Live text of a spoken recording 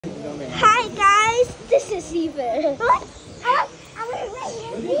Hi guys, this is Ethan.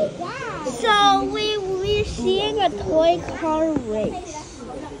 So we're seeing a toy car race.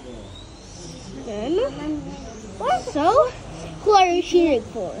 So who are you cheering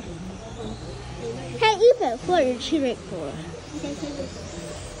for? Hey Ethan, who are you cheering for?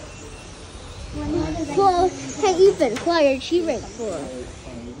 Hey Ethan, who are you cheering for?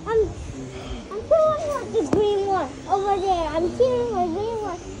 I'm cheering the green one over there. I'm cheering the green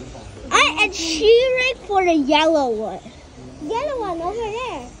one. I am cheering for the yellow one. Yellow one over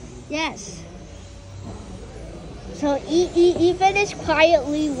there. Yes. So Ethan is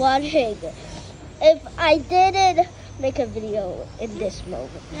quietly watching. If I didn't make a video in this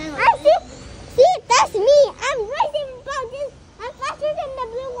moment. I see, that's me. I'm racing about this. I'm faster than the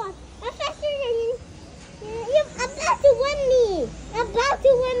blue one. I'm faster than you. You're about to win me. About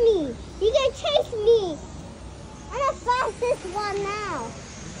to win me. You can chase me. I'm the fastest one now.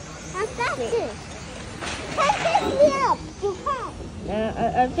 I'm fastest. Chase me up. You can't.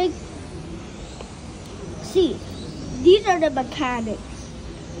 I think. See, these are the mechanics.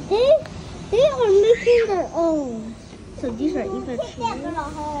 They are making their own. So these are even cheering.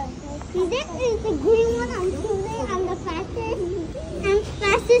 This is the green one I'm shooting. I'm the fastest. I'm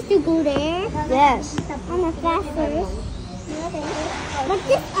fastest to go there. Yes. I'm the fastest. But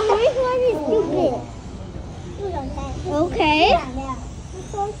this orange one is too big. Okay.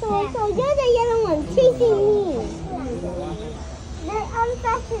 So you're the yellow one chasing me. I'm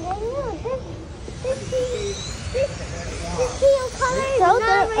faster than you. This teal color is So not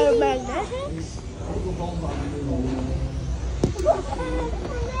there are really magnetics.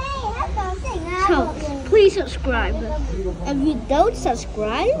 So please subscribe. If you don't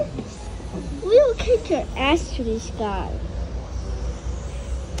subscribe, we will kick your ass to the sky.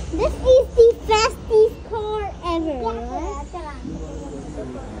 This is the fastest car ever.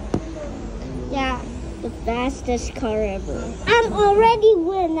 Yeah, the fastest car ever. I'm already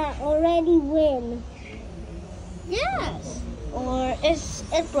win. I already win. Yes. Or is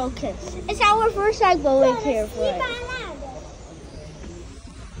it broken? It's our first time going here for it.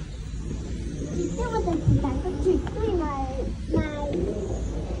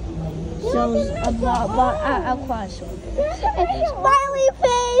 So I'll cross. Smiley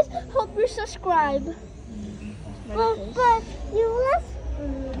face. Hope you subscribe. But you left.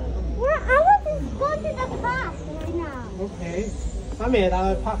 I want to go to the park right now. Okay. 媽咪帶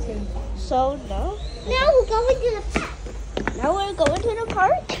佢拍先。 So no. Now we're going to the park. Now we're going to the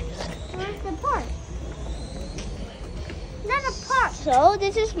park. Where's the park? Not a park. So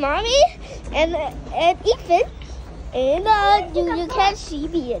this is Mommy and Ethan. And you can't see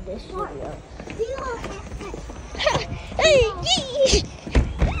me in this video.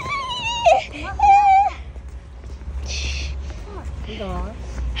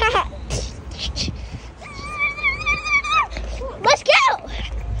 Let's go!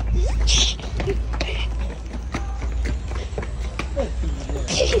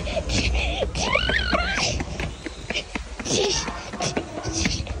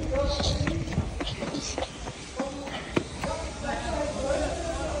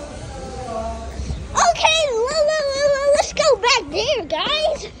 Let's go back there,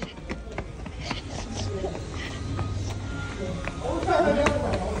 guys.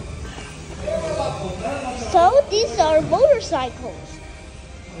 So these are motorcycles.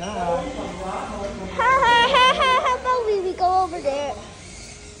 How about we go over there?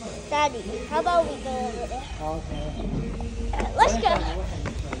 Daddy, how about we go over there? Okay. Let's go.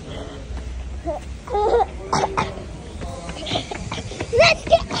 Let's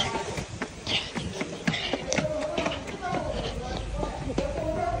go.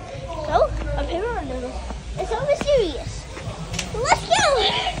 So, I'm here on the. It's over serious. Let's go.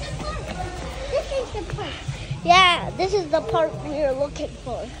 This is the park. Yeah, this is the part we're looking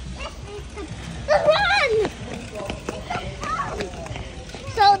for. Run!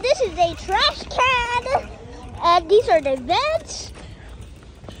 So this is a trash can, and these are the vents.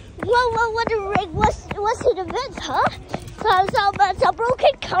 What's in the vents, huh? Some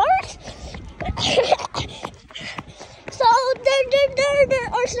broken cars. So there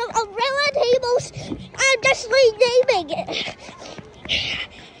are some umbrella tables. I'm just renaming it.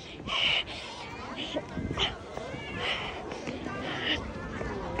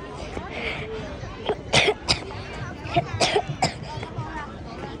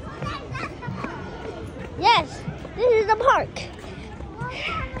 Yes, this is the park.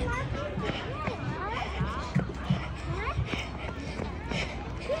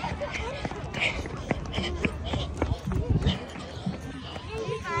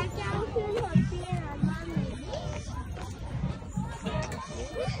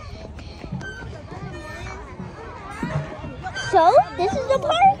 So, this is the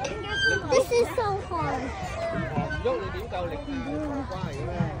park. This is so hard.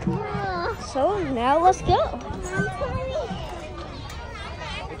 So, now let's go.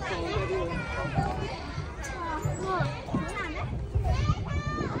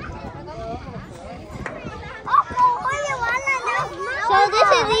 So, this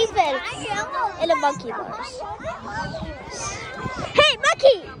is Ethan in a monkey bars. Hey,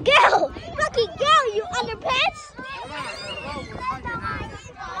 monkey, go! Monkey, go, you underpants!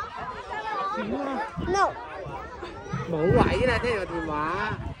 No.冇位啦，聽個電話。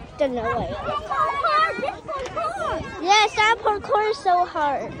 Don't know it. Yes, that parkour is so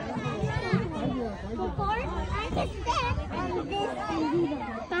hard.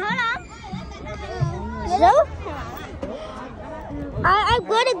 So, I'm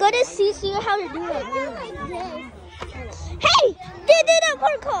gonna see how to do it. Hey, do the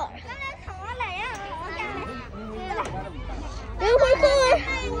parkour. Do parkour.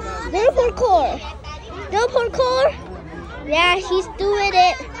 Do parkour. Do parkour. Yeah, he's doing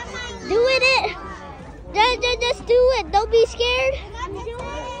it. Doing it. Just do it. Don't be scared.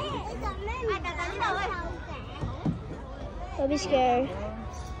 Don't be scared.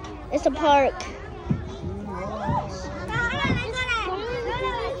 It's a park.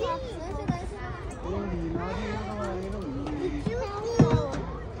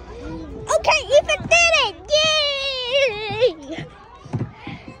 Okay, Ethan did it! Yay!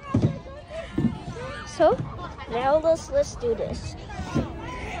 So, now let's do this.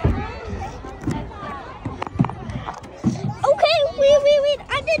 Okay, wait,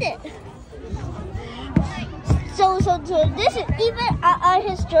 I did it. So this is even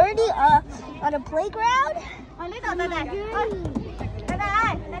his journey on a playground.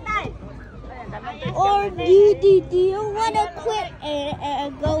 Or do you want to quit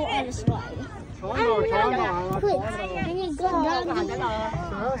and go on a slide? Quit. And you go down.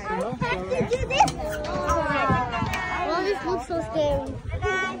 Oh, this looks so scary.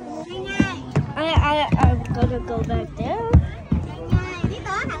 I'm gonna go back there.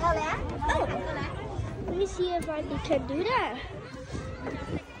 Oh, let me see if I can do that.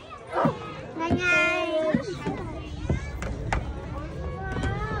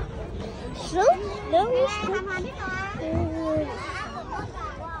 So, no,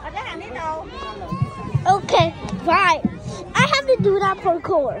 okay, right. I have to do that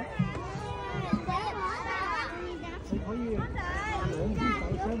parkour.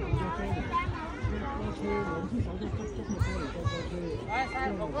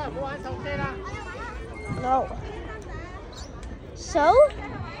 No. So?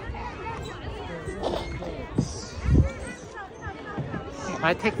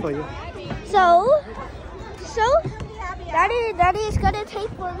 I take for you. So, Daddy is gonna take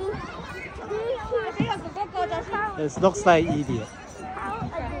for me. It looks like idiot.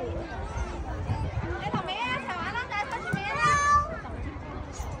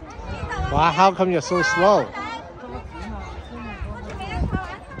 Wow, how come you're so slow?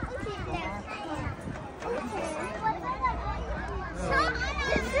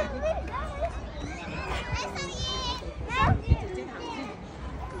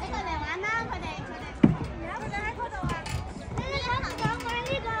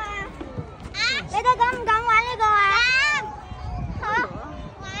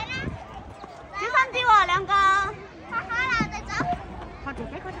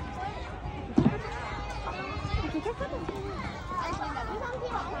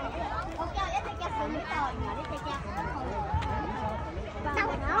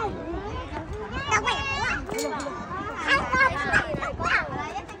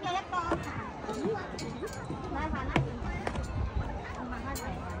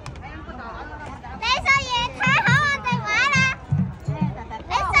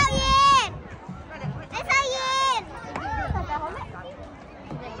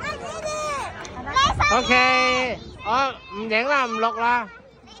 OK， 我唔影啦，唔錄啦，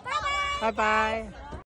拜拜。